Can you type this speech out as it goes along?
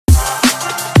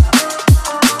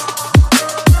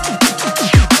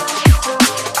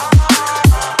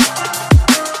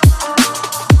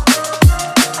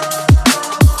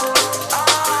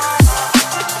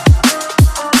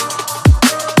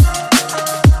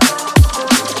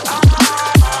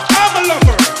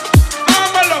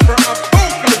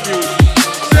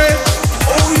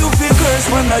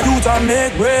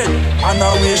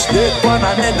wish that one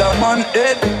another man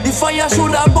head. The fire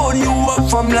should have burned you up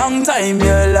from long time,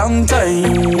 yeah, long time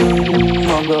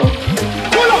ago.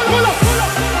 Pull up, pull up, pull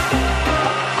up.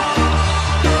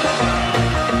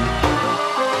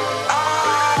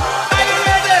 Are you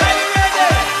ready? Are you ready?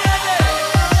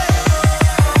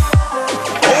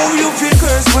 Oh, you feel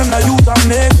cursed when I use a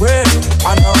make way.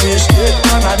 And I wish that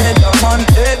one another man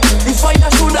head. The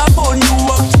fire should have burned you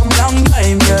up from long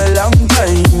time, yeah, long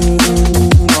time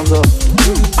ago.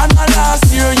 And last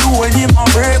year you and him a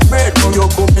break bread. Now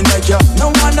you're coming like ya. No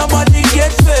one nobody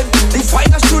get fed. The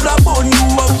fire should have burned you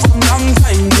up from long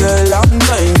time, yeah, long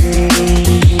time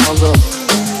ago.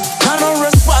 Now no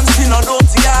response in no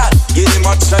dirty yard. Yeah, them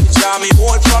a try jam me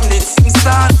hold from the thing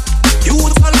start. You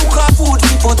would look at food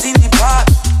we put in the pot.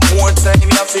 More time you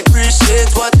have to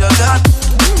appreciate what you got.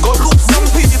 Go look some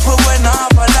people when I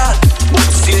have a lot, but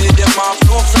still them have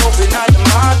no flow in the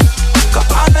mouth. Cause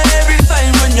I know every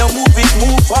time when you move it,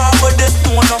 move forward. There's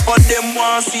no enough of them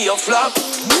want to see you flop.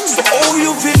 So how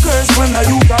you feel cursed when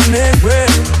you can make way?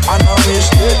 And I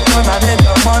wish that when I let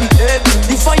a man dead.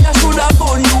 The fire should have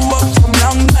burned you up from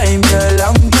long time, yeah,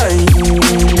 long time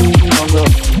ago.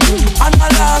 And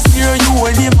last year you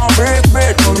and him a break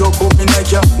bread. Now you're coming like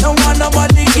ya. No one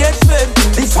nobody get fed.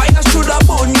 The fire should have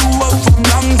burned you up from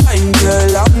long time,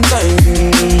 yeah, long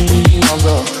time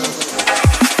ago.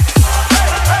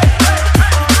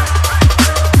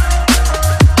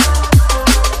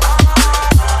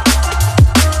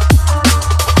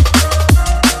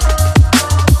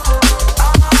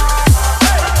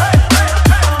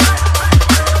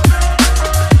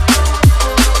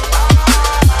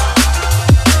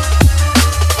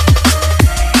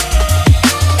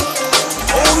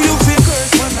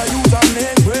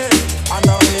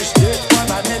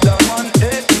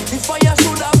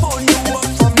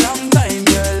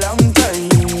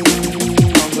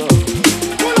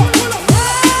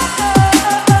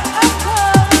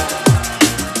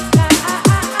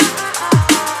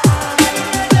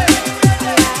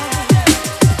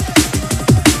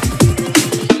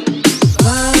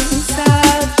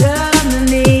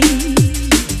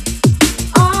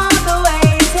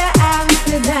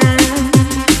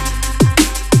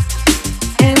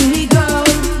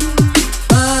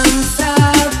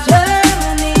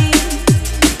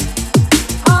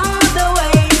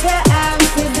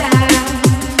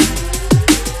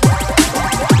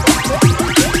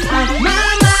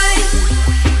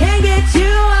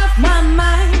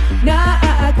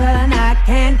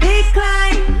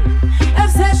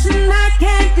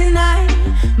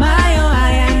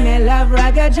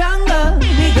 Ragga Jungle,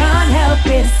 we can't help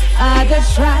it.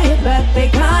 Others try, but they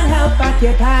can't help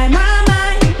occupy my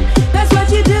mind. That's what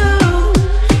you do.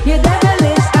 You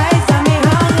devilish eyes on me,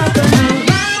 hung up on my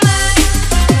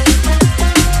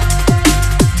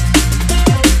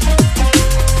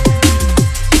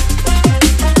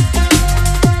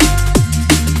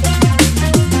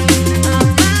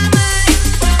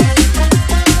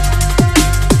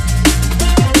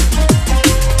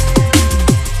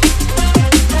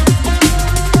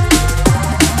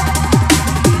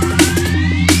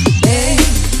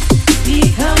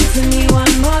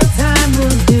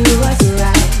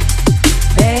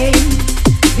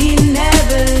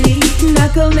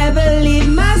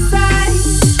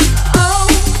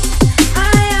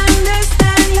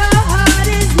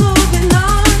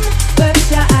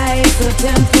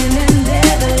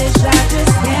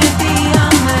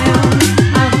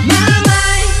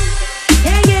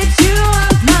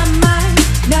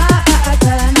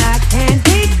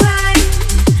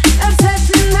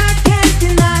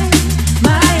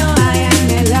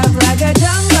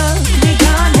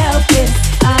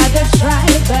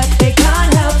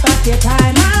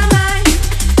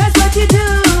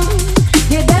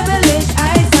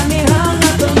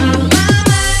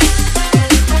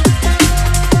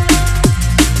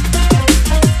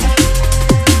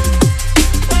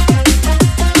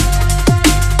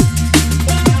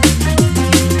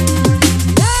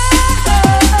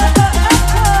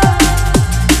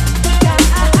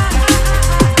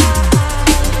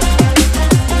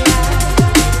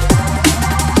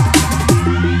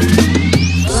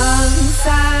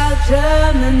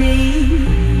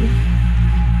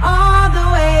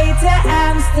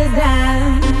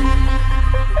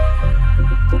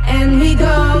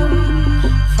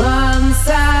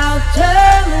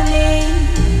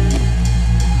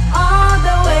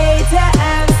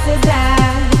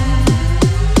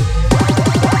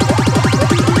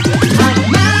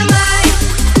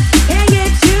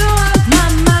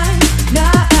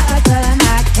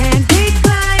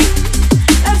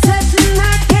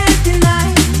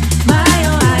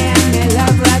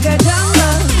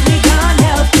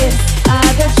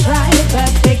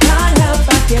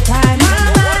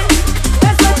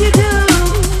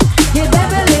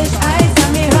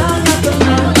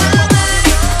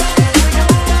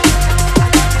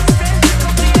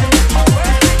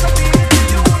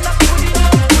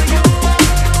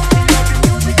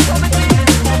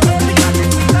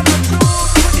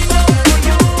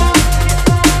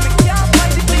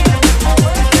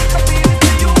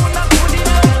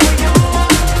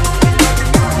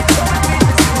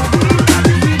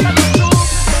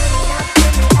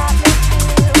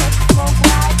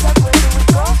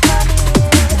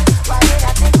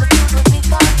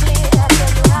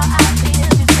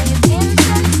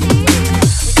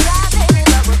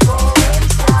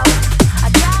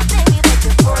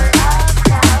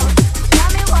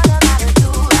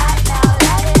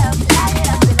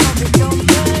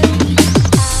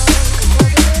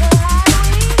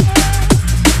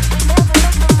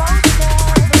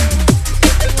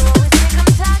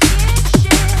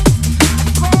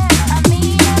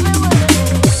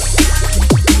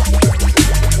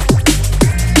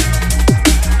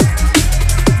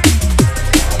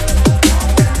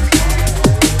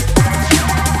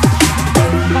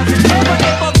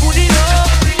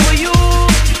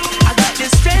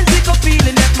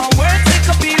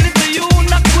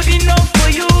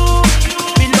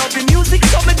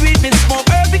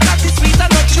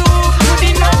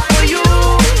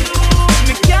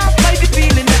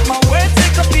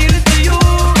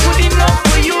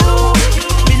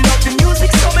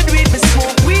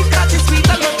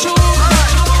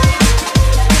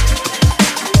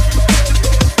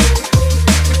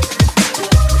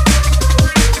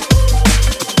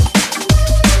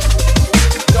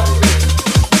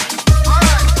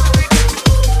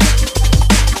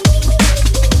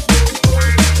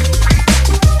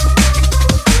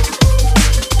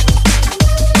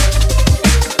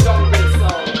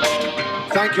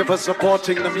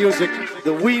supporting the music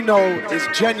that we know is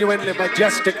genuinely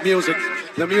majestic music.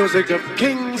 The music of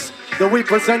kings that we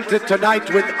presented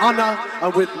tonight with honor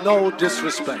and with no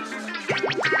disrespect.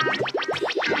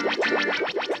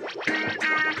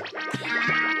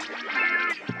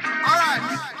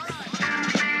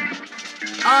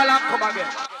 All up, come again.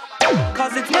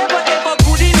 Cause it's never ever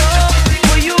good enough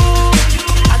for you.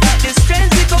 I got this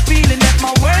strange little feeling that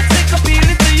my words take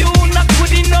appealing to you. Not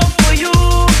good enough for you.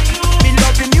 Me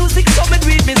love the music, so me do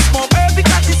it, me smoke herb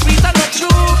because it's sweet and not true.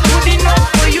 Good enough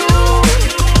for you.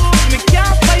 Me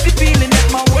can't fight the feeling that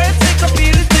my words take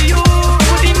appealing to you.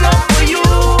 Good enough for you.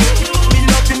 Me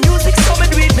love the music, so me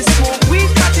do it, me smoke weed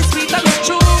because it's sweet and not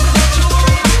true.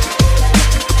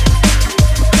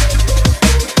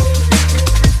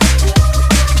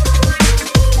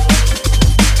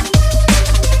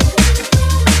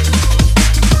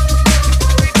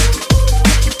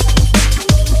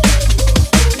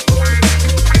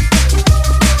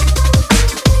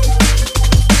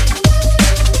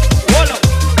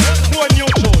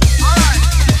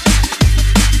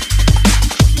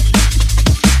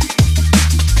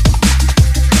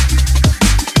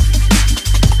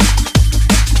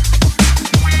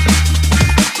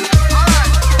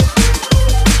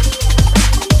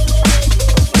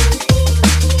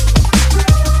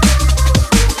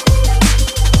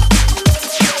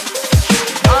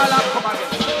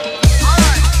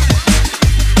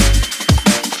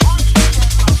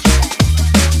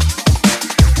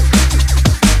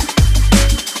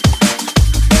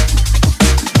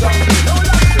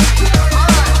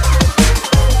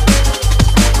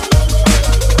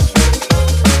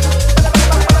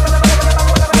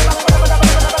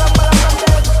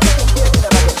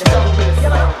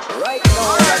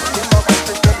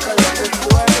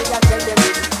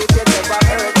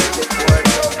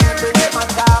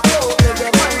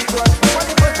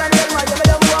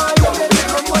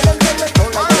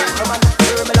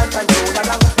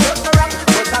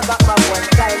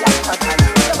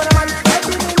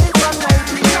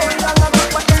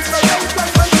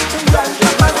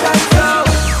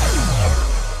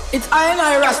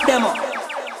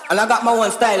 And I got my own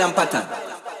style and pattern.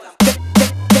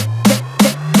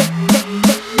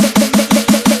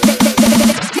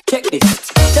 Check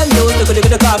this. Them used to go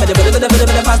to car, but the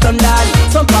fast and down.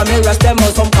 Some call me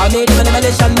Rastemo, some call me the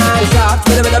Malaysian man. Shots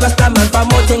with the Rasta man from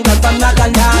Mountain Gun from Knock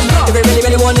and Down. If you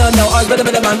really wanna know, I was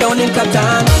with the man down in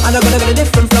Captain. And I'm gonna get a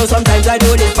different flow, sometimes I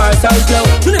do this fast or slow.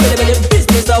 Do the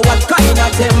business or what kind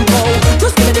of tempo.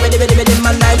 Just give me the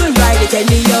man, I will ride it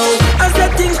anyhow. I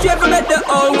set things straight from the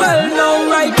whole world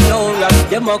now, right now.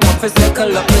 Them all come for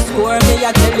circle up the score, me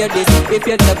I tell you this. If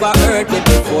you never heard me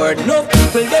before, no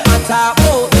people them a talk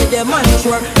about me, them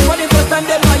unsure. For the first time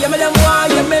them I am them why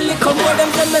you me little more.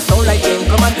 Them tell me sound like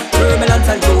gentleman, turbulence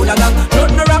and true gang.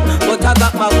 Nothing wrong, but I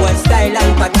got my own style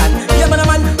and pattern. Yeah man,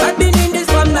 I've been in this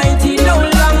from 19 no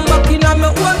long. Bucking on me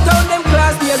old town, them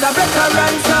class years a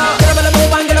veteran. So get up on the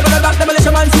move and get up on the back. The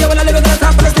militia man see you when I live in the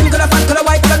top. When I steam, gonna fat, gonna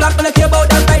white, gonna black. When I care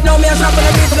about that right now, me a shop. When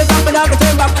I get to the top, and I'll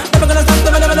return back. Never gonna stop,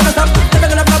 never stop. Never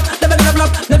gonna flop, never gonna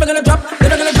flop. Never gonna drop,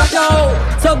 never gonna drop, no.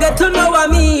 So get to know I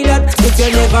mean that. If you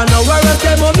never know where I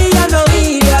say, mommy, I know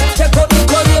me that. Check out the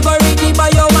code, never read it by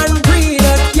your man, breathe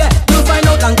it. Yeah, you'll find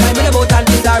out long time in about and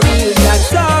it's a real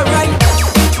that's alright.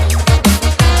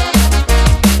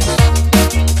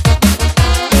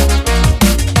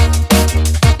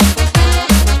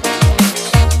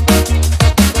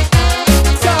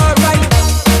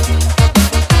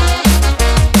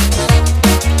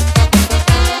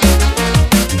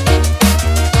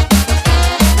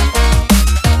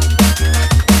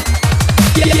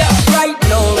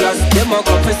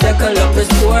 Circle up the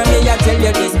score, me I tell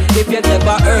you this. If you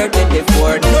never heard it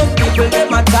before, no people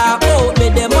them a talk about me,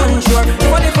 them unsure.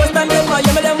 For the first time them want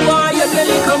you, me them want you. Me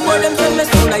little more them tell me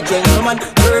sound like gentleman,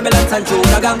 turbulence and true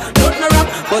gang. Nothing wrong,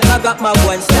 but I got my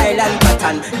one style and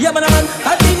pattern. Yeah man,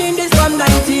 I've been in this from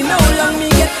 19. How long me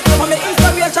get some of my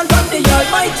inspiration from the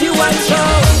Almighty One show.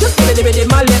 Just give me the rhythm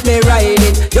and let me ride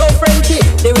it. Yo Frenchy,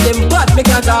 the rhythm bad, me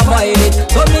can't avoid it.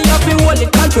 So me have to hold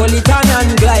it, control it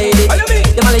and glide it.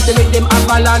 Them a little bit them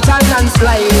avalanche and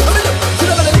slide it. Should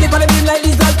have been the beam like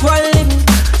this at one limb.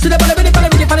 Should have been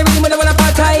the beam when I want a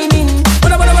part timing.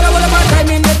 When I want a part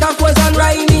timing, metaphors and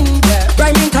rhyming.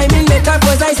 Rhyming timing,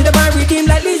 metaphors, I see the man redeem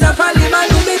like Lisa Fally,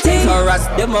 man do me thing. So as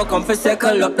them all come for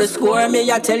circle up the score, me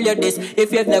I tell you this.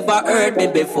 If you've never heard me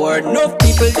before, enough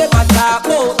people them a talk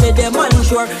about me, them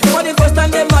unsure. For the first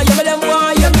time them a you, me them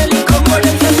want you, me little more.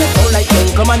 Them tell me sound like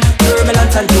gentleman,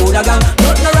 turbulence and true gang.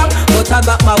 Nothing wrong, but I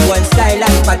got my one style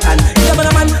and pattern. Yeah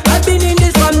man, I've been in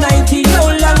this from 19 no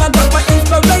long. I got my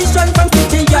inspiration from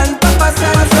City and Papa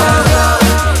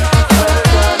Sansa.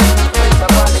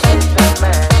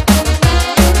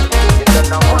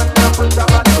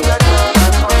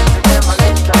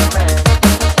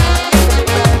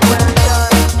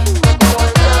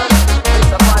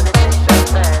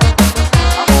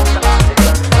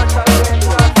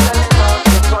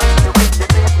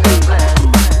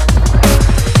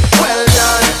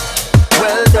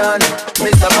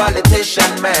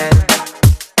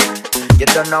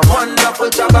 done a wonderful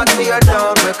job at tear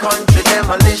down with country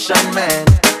demolition, man.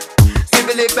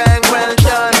 Civily bang, well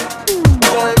done,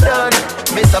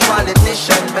 Mr.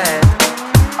 Politician, man.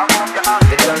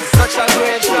 You done such a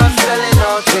great job selling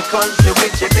out the country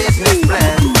with your business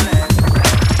plan.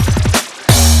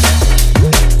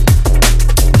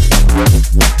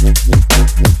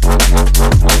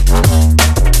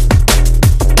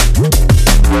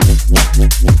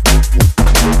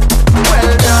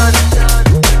 Well done.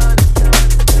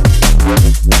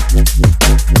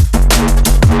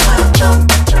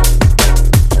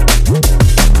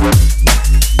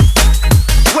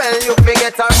 Well, you may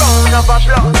get a round of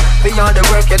applause beyond the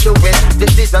work you're doing.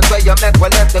 Decisions where you make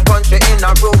will left the country in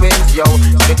a ruins, yo.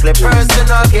 Strictly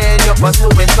personal gain you're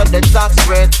pursuing, so the tax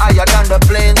rate higher than the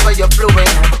planes where you're fluing.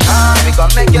 We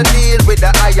gon' make you deal with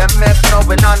the IMF. Now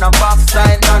we on a box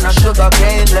sign, on a sugar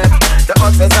cane left. The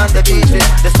hustlers and the beaches,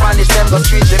 the Spanish them go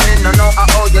street them in. No know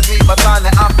how you do it, but all the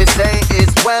happy say is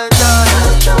well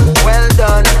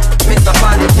done, Mr.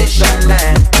 Politician,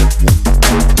 man.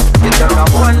 You done a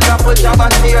wonderful job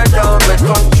at tear down with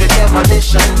country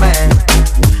demolition, man.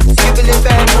 Civily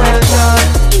bang,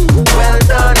 well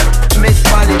done, Miss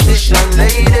Politician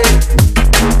lady.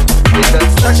 You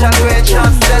done such a great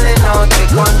job selling out the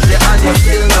country and you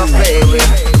still not play with.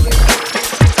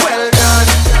 Well done.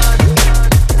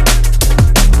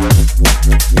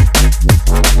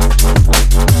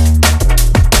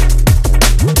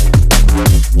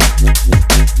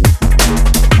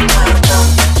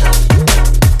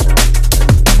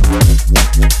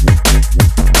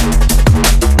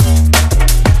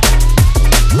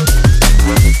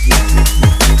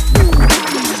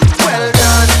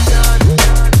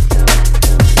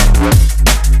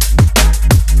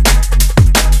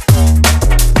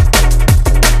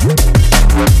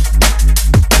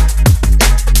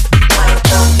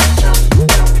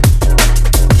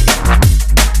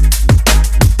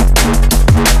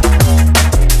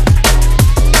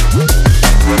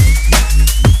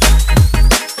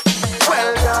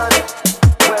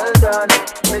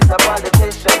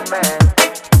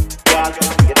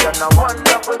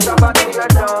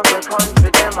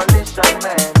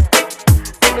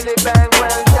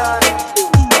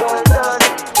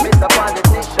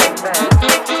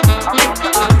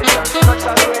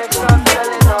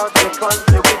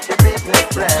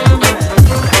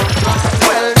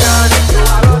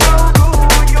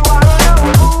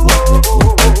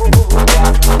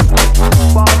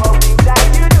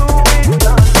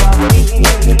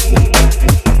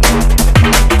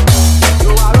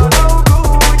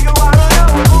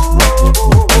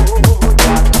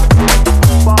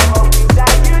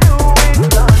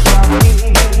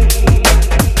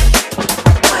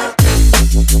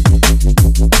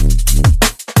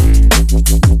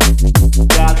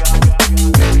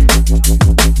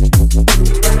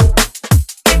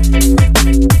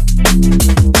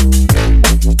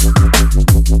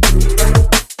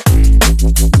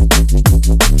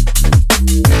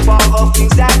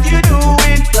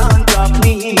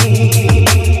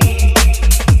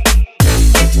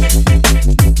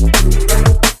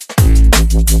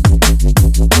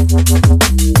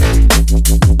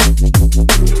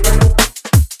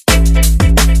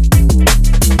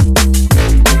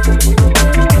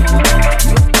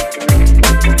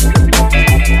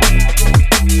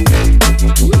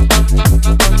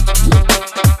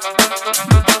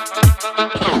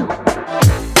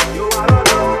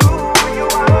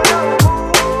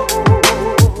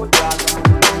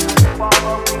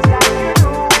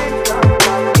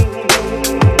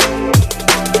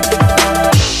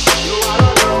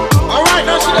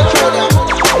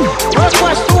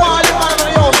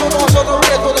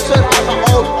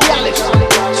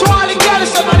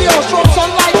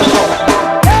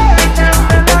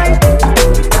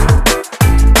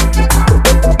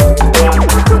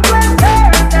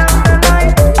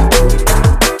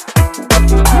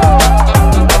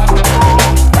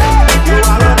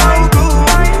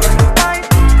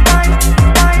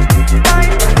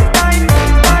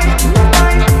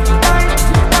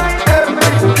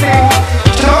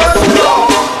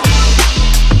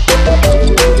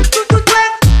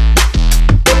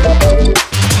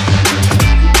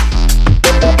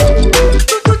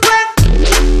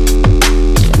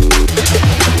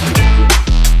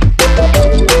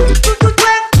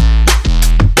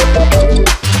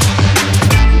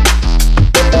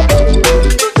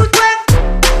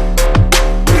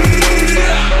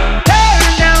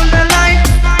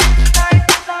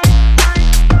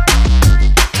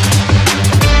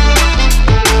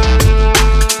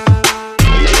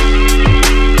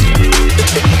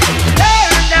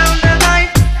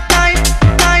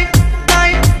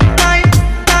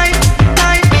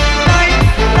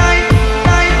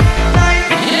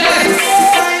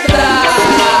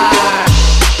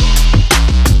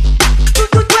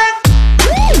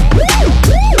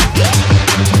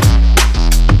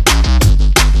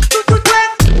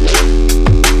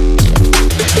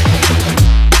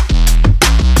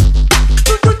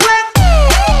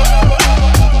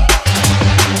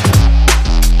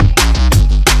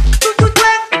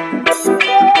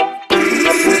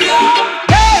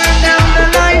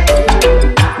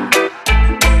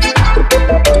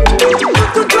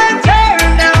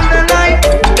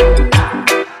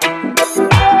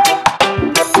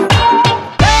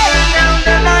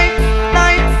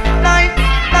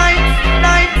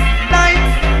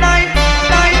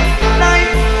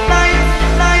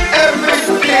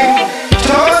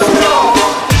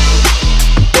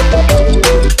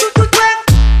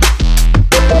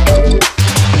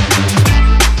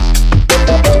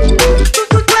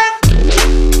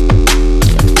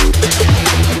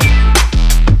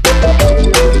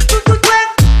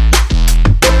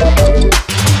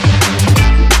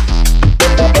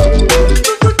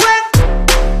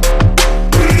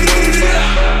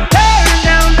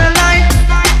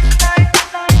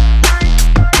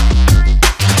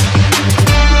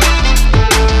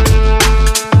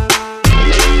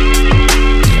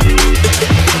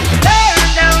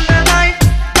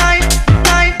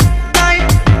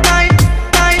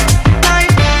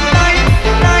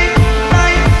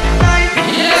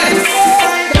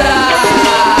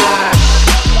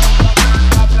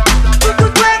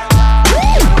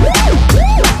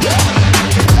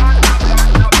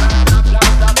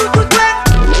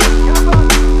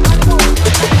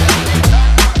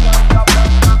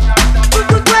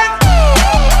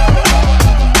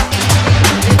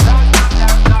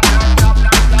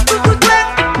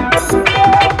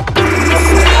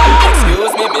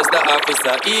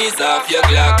 ease off your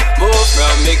Glock. Move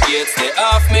from me gate, stay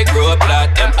off me grow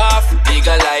plot. Them off,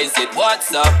 legalize it,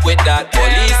 what's up with that?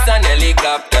 Police and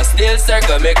helicopter still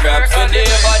circle me crap.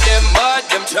 Whenever them mad,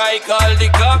 them try call the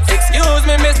cops. Excuse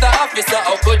me, Mr. Officer,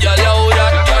 how could you loud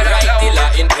that? You write killer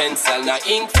in pencil, not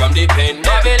ink from the pen.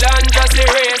 Babylon just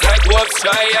erase like wolves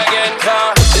try again.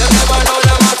 You never know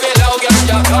them a fellow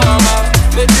ganja farmer.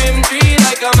 Me trim tree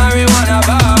like a marijuana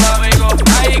barber. We go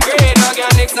high grade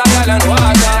organic soil and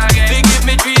water. They give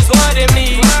me trees what they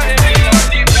need.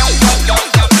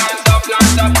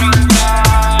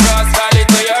 Cross valley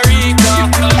to Eureka.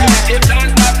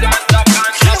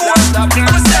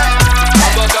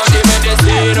 Overcome the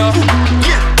medicine.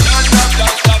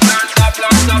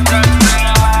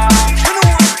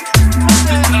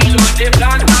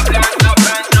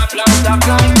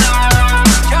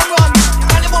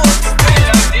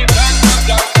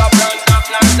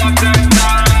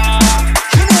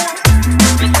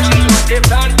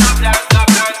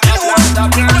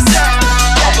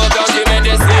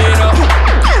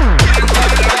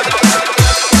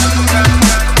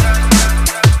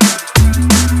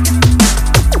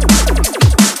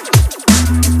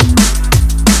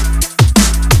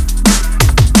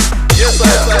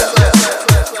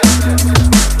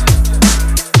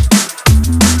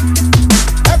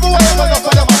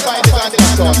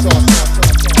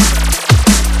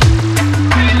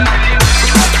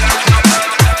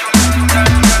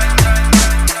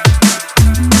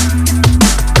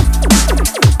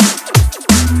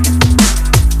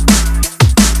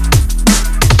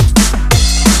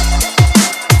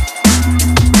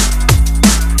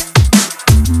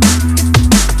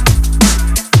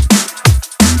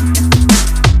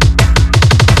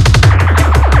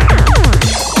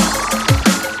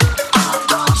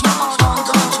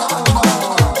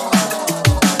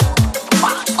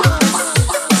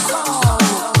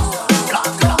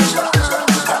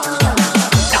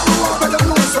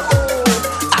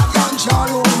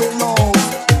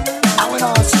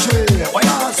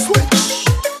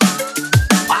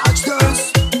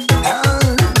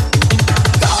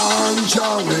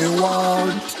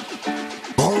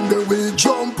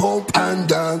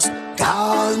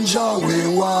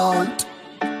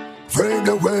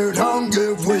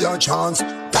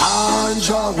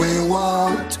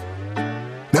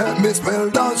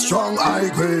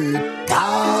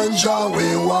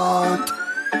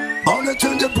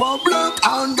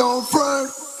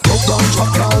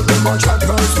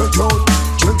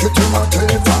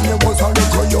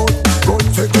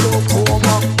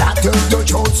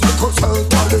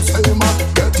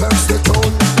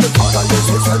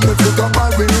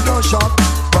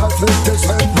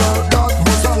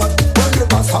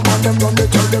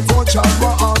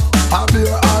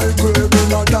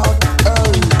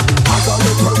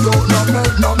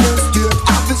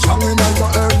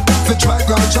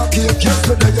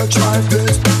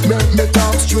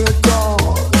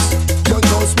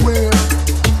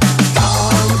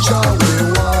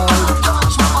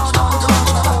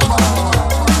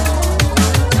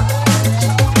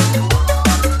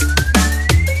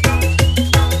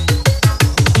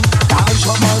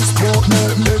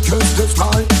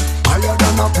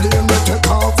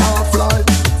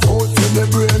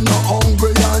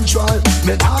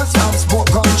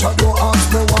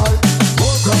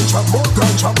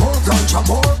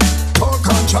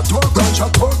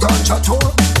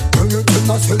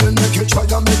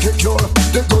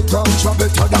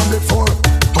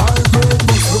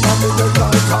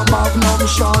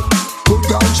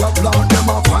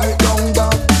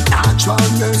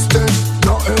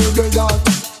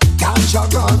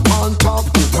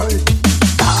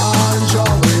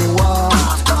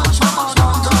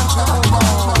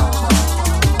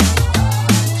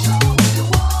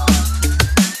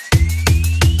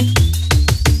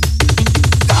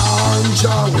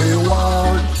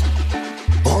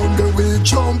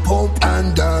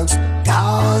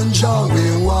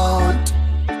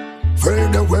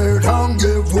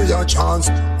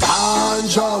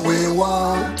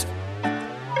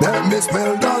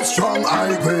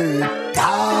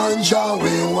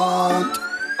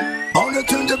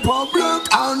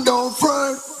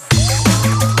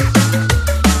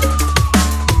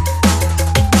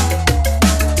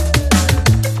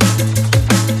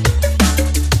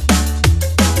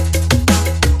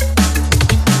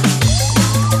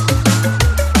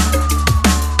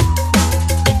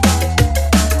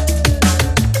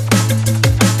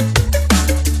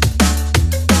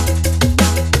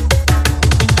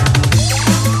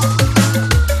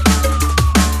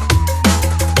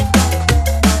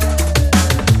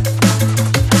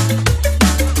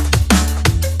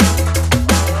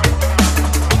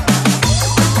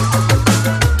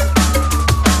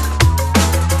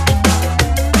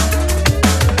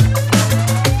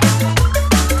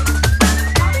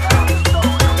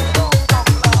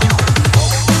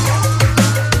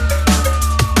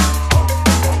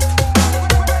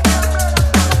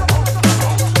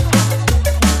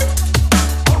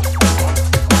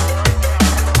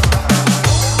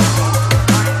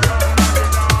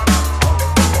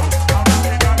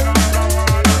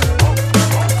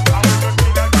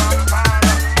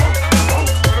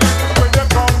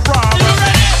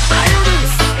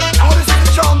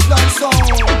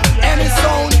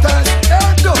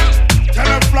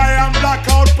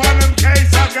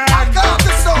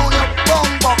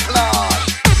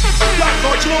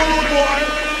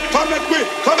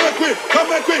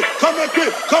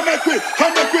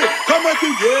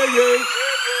 yeah, yeah.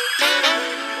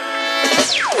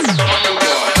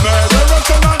 Murderous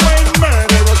sound and when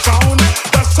murderous sound,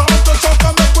 the sound,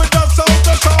 come up with the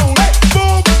sound.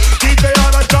 Boom, DJ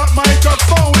on a drop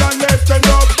microphone and let them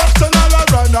know bustin' all a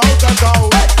run out of town.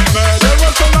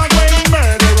 Murderous sound and when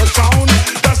murderous sound,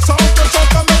 the sound,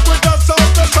 come up with the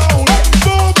sound.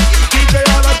 Boom, DJ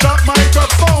on a drop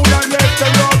microphone and let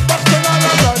them know bustin' all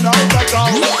a run out of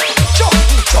town.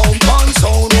 Jump on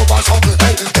sound over sound.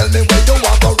 Hey, tell me where you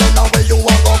want to run and where you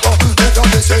want to go. If you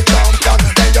miss a champion,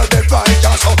 then you're the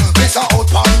righteous. So miss out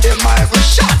on the mic, we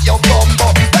shot your bumbo.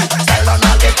 Style on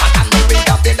all the pattern, we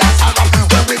have the dance around.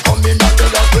 When we come in at the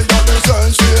dance, we got the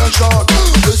sensation.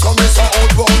 This one miss out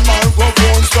on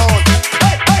microphone sound.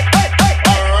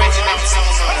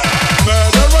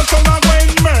 Murderous sound and when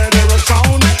murderous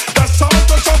sound, the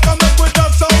sound come up with the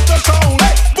sound.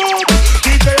 Boom,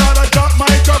 DJ on a drop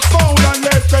microphone and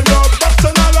let them know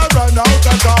bustin' all a run out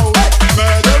of town.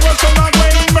 Murderous sound and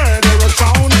when murderous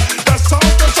sound, the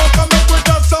sound come up with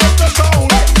the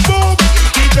sound. Boom,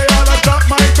 DJ on a drop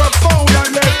microphone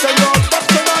and let them know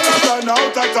bustin' all a run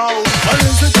out of town. Well,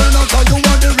 it's the turn up, you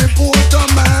want the reporter,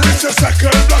 man. It's a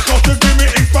second blackout to give me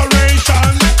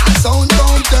inspiration. Sound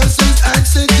contest is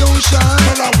execution.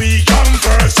 Well, we come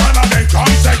first and then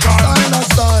come second.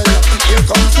 Style, here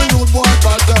comes the rude boy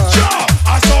pattern.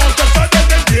 I saw the sudden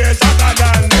the days of the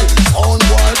land. Sound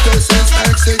boy, this is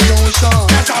execution.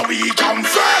 That's how we come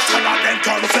first and then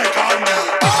come second.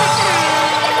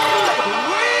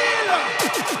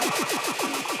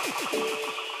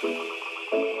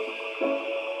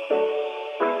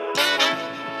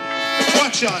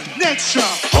 Watch out, next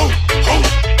shot.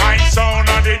 My sound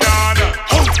of the dawn.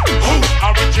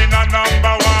 Original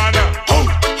number one.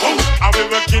 I will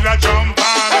kill a jump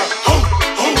on.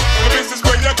 This is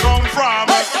where you come from.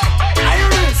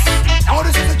 Iris, now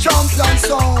this is the champion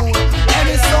sound.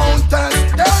 Any sound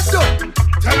test, let's do.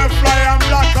 Tell a fly and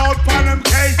black out pan them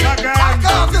case again. Back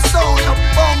off the sound, you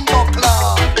bumbo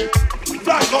clown.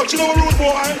 Black out, you know rude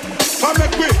boy. Come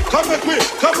make quick, come make quick,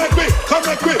 come make quick, come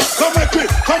make quick, come make quick,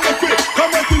 come make quick,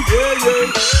 come make quick, yeah, yeah.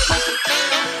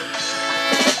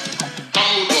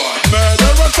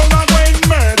 Murderous sound and when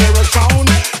murderous sound,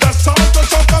 the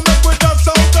sound come up with the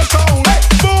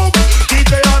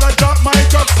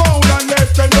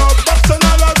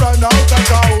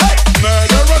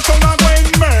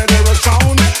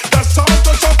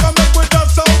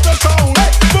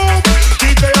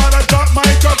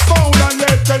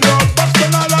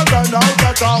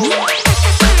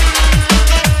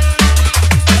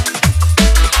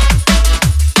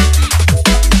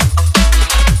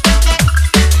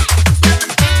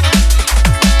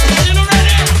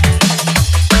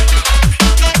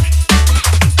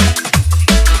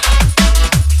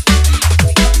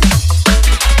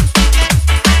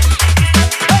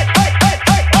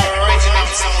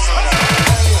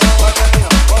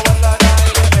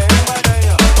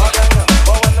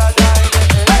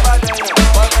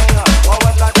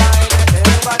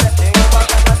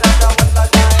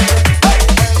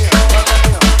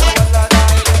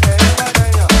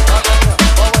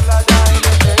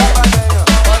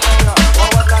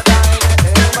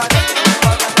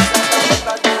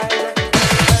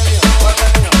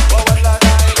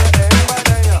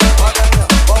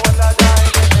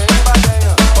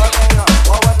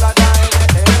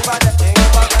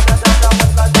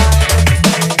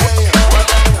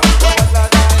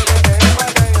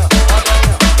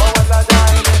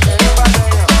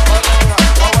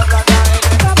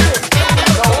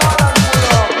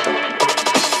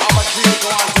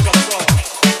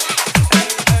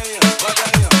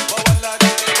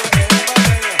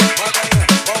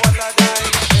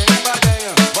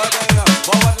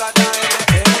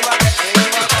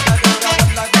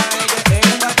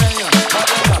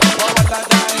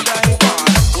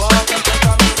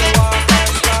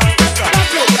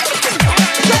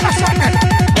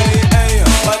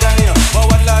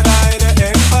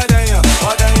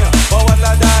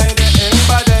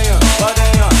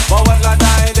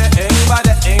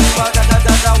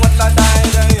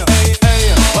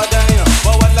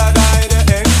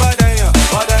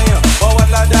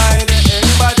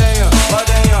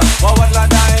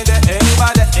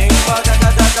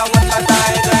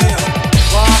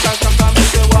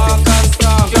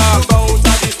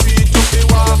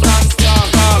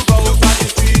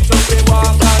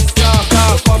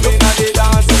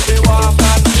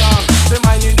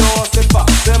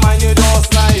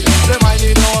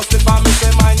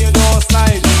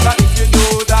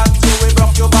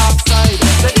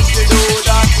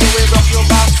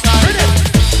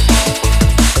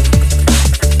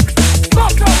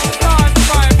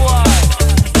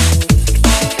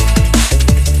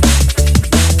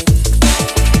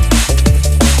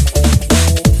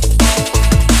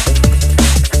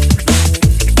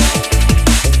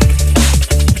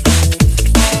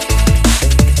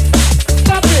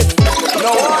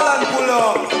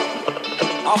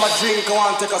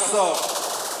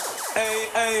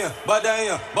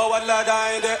Badaya, bawala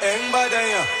dai de eng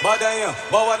badaya, badaya,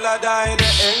 bawala dai de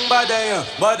eng badaya,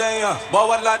 badaya,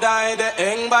 bawala dai de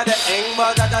eng bada eng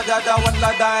bada da da da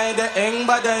wala dai de eng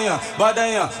badaya,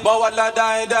 badaya, bawala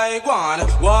dai dai guan.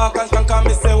 Walk and skank and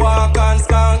me say walk and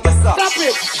skank. Yes sir. Stop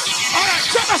it. All right,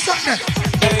 check us something.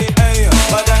 Hey,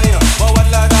 badaya,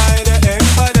 bawala dai de eng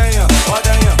badaya,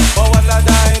 badaya, bawala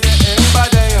dai de eng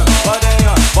badaya,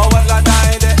 badaya, bawala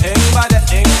dai de eng bada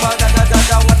eng bada da da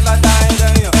da wala dai de.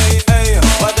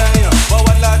 Badaya,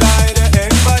 bawala dai de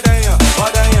eng badaya,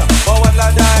 badaya, bawala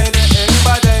dai de eng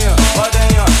badaya,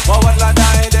 badaya, bawala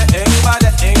dai de eng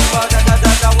bada eng bada da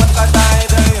da da wala dai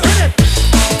de.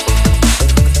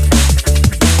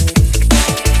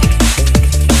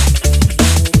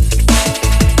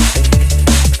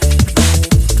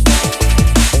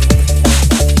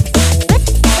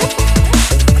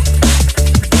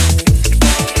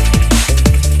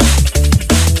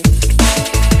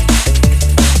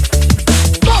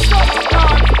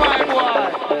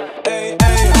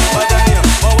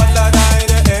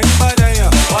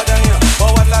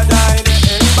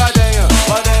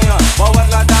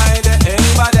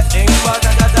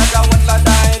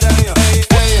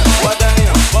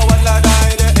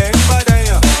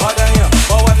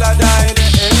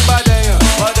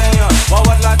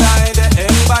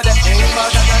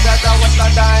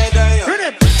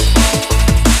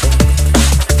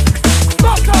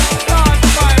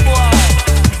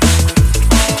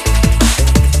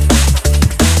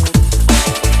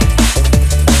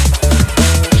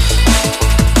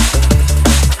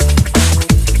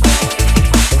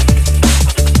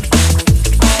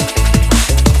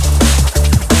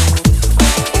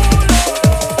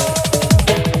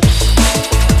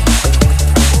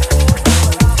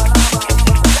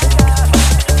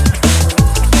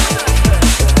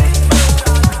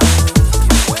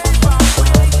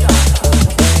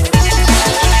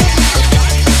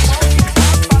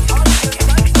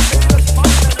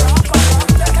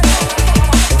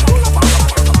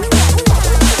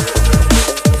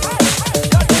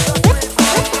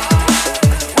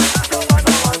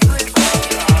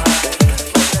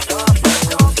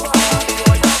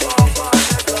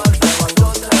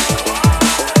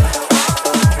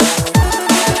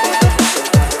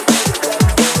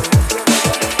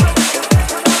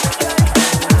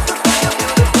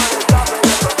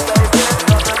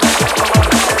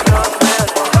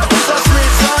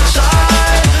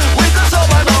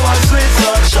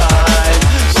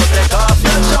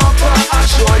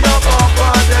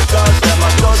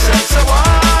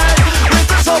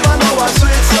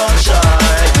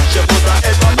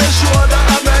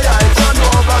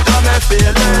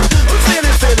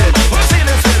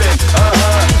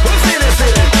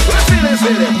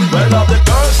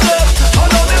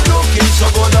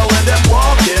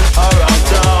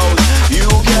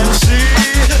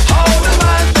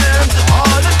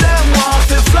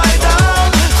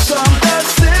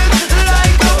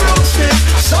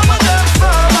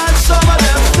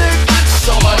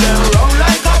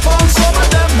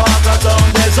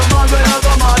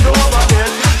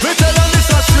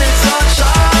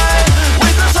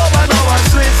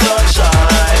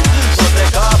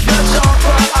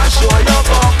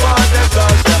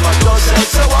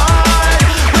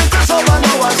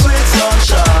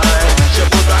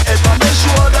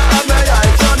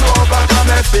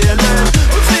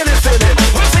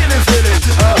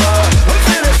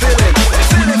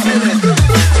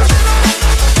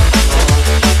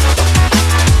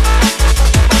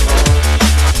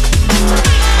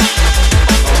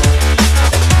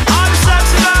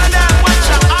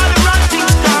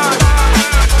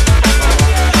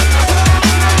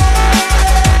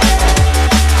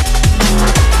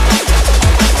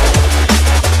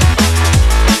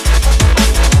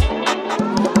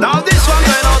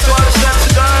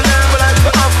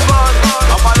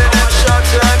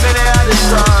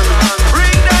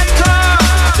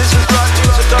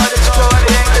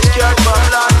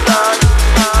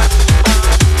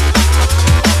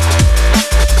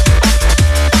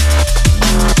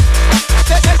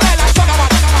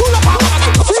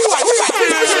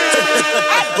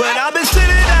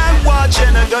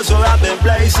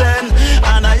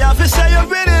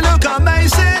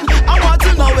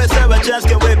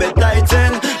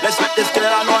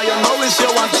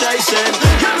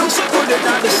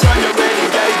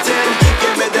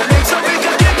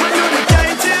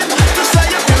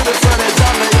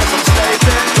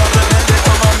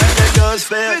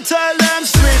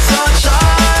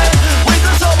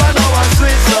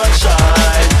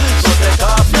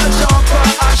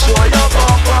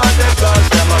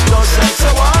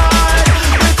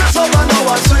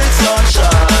 Sweet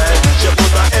sunshine, she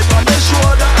put her head on the shoulder.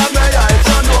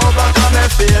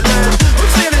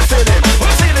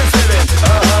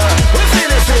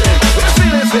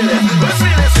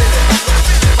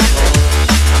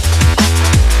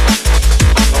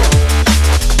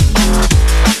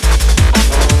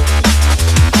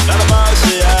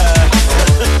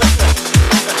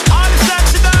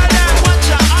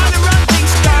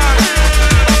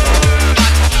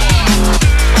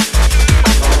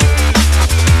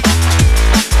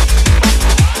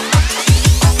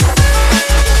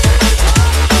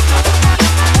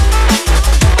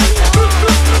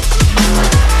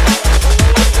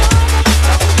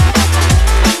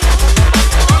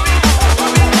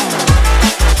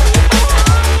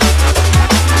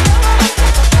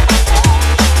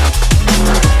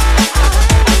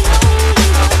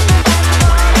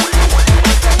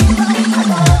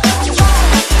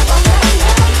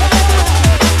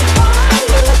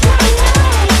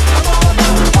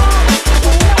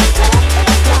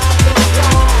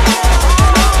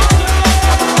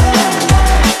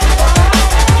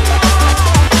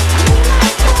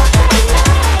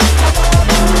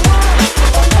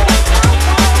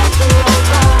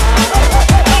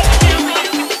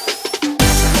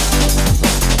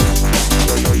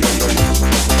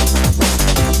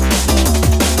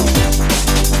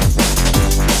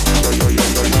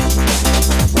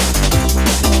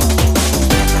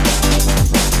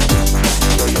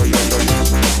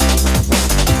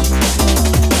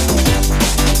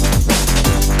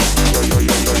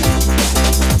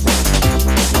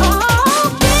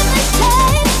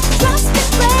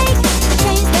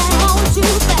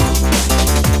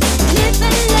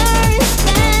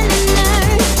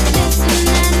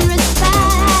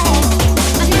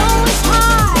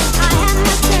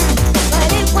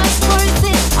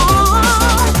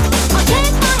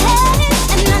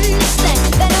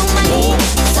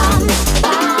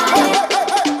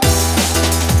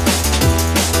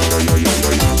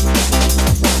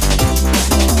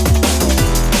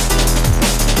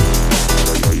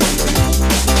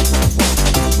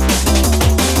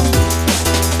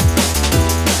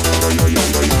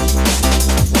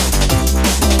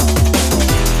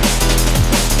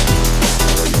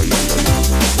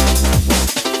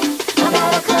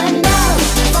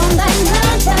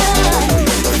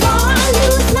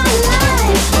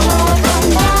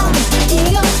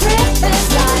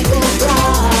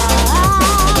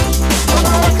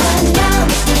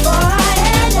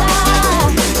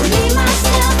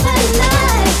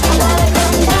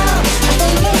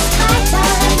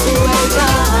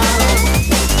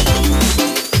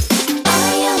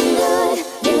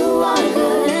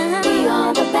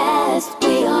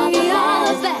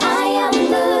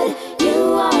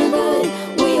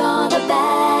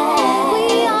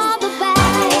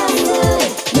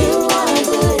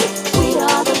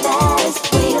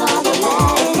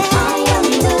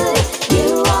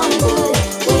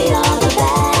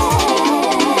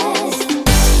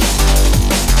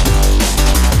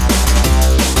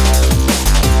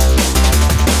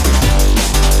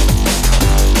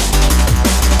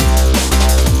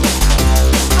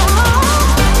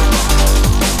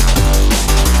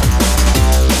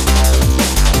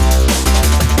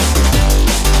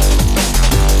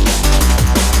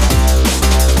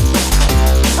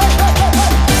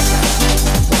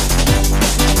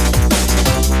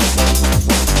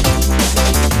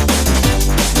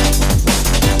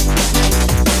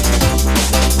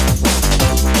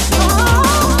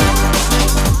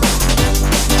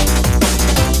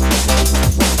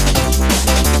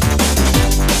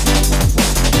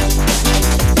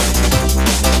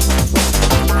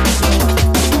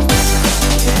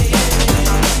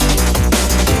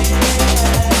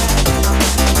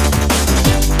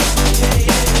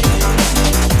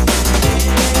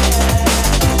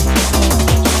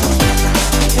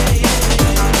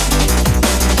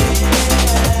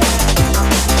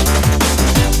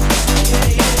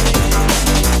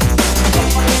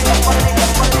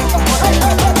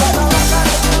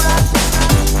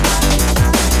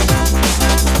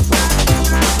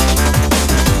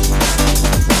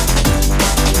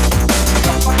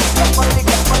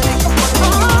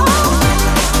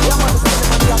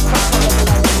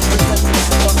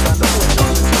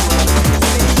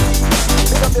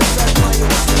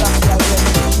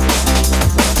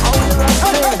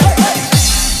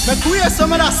 hear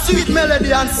some of that sweet melody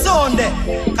and sound there.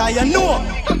 Cause you know,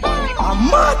 I'm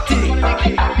Marty.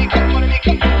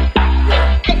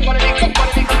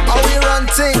 How we run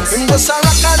things? In the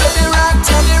Saraka do the rock,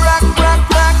 turn the rock, rock,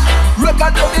 rock. Ragga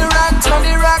do the rock, turn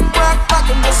the rock, rock, rock.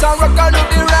 In the Saraka do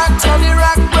the rock, turn the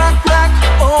rock, rock, rock.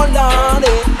 Oh Lord,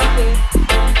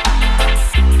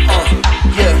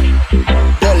 yeah,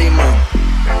 Belly man,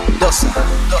 dosa.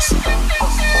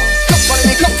 Come follow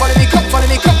me, come follow me, come follow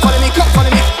me, come follow me, come follow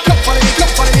me, come follow me,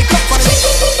 come follow me, come follow me.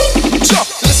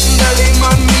 Listen, Belly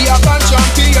man, me a band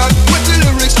champion. With the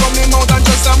lyrics from me mouth and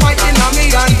just a mic in a me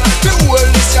hand. The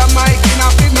world is a mic in a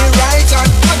me right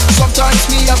hand. And sometimes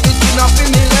me have it in a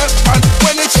me left hand.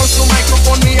 When it comes to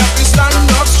microphone, me have to stand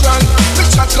up strong. The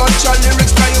chat culture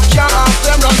lyrics, now you can't have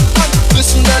them wrong. And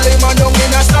listen, Belly man, down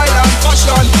in a style and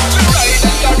fashion. The right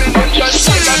and the rhythm just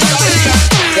say that.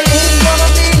 There ain't gonna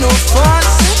be no fuss,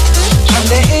 and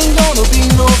there ain't gonna be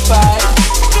no fight.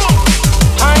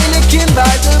 Heineken by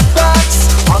the box,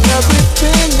 and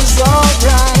everything is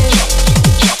alright.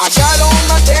 I got on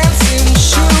my dancing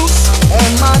shoes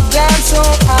and my dancing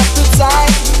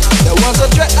appetite. There was a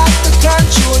threat at the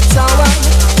control tower,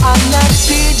 and that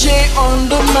DJ on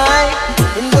the mic.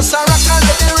 In the Saraka,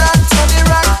 let the rock, to the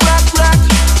rock, rock, rock.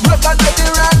 Ragga, let the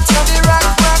rock, to the rock,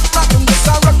 rock, rock. In the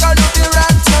Saraka, let the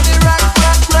rock, to the rock,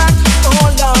 rock, rock. Oh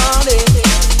Lord,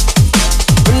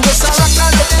 in the Saraka,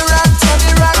 let the rock, to the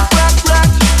rock, rock, rock.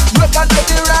 Ragga, let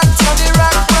the rock, to the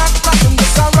rock, rock, rock. In the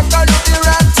Saraka, let the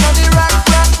rock, to the rock,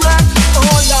 rock, rock.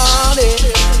 Oh Lord,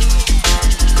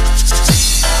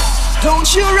 don't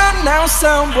you run now,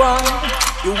 someone.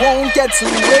 You won't get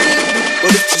away.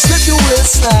 But if you slip, you will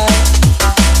slide.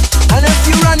 And if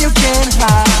you run, you can't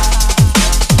hide.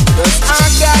 'Cause I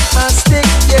got my stick,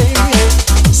 yeah, yeah.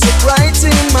 Stick right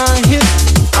in my hip.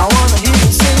 I wanna hear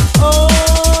you sing, oh,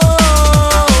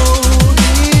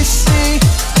 DC.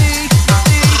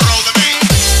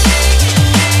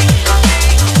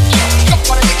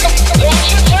 Don't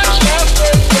you touch my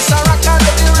face. Yes, I rock out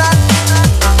of the rock.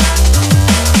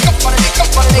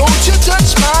 Don't you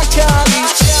touch my car.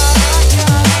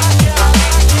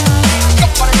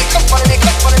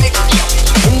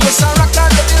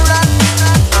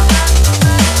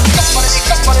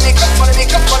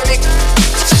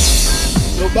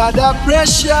 Nobody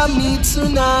pressure me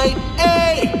tonight,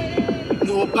 hey.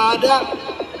 Nobody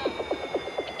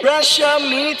pressure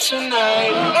me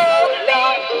tonight, oh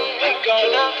Lord.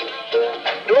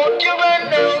 Don't you run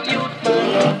down, you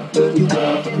man. You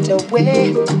won't get away.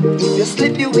 If you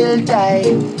slip, you will die.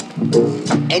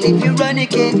 And if you run, you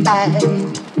can't hide.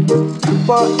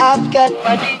 For I've got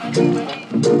money.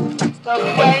 Stop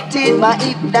biting my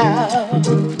hip now.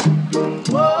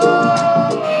 Oh,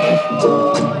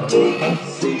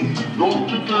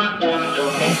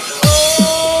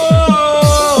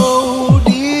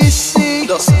 DC.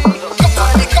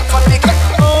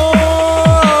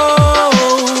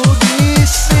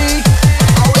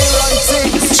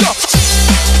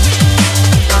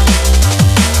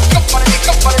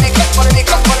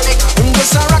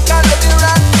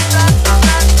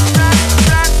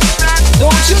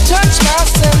 Don't you touch my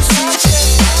senses.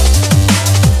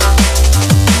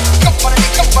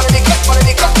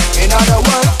 In other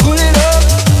words, pull it up,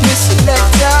 Miss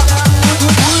Selector.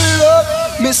 Pull it up,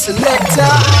 Miss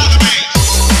Selector.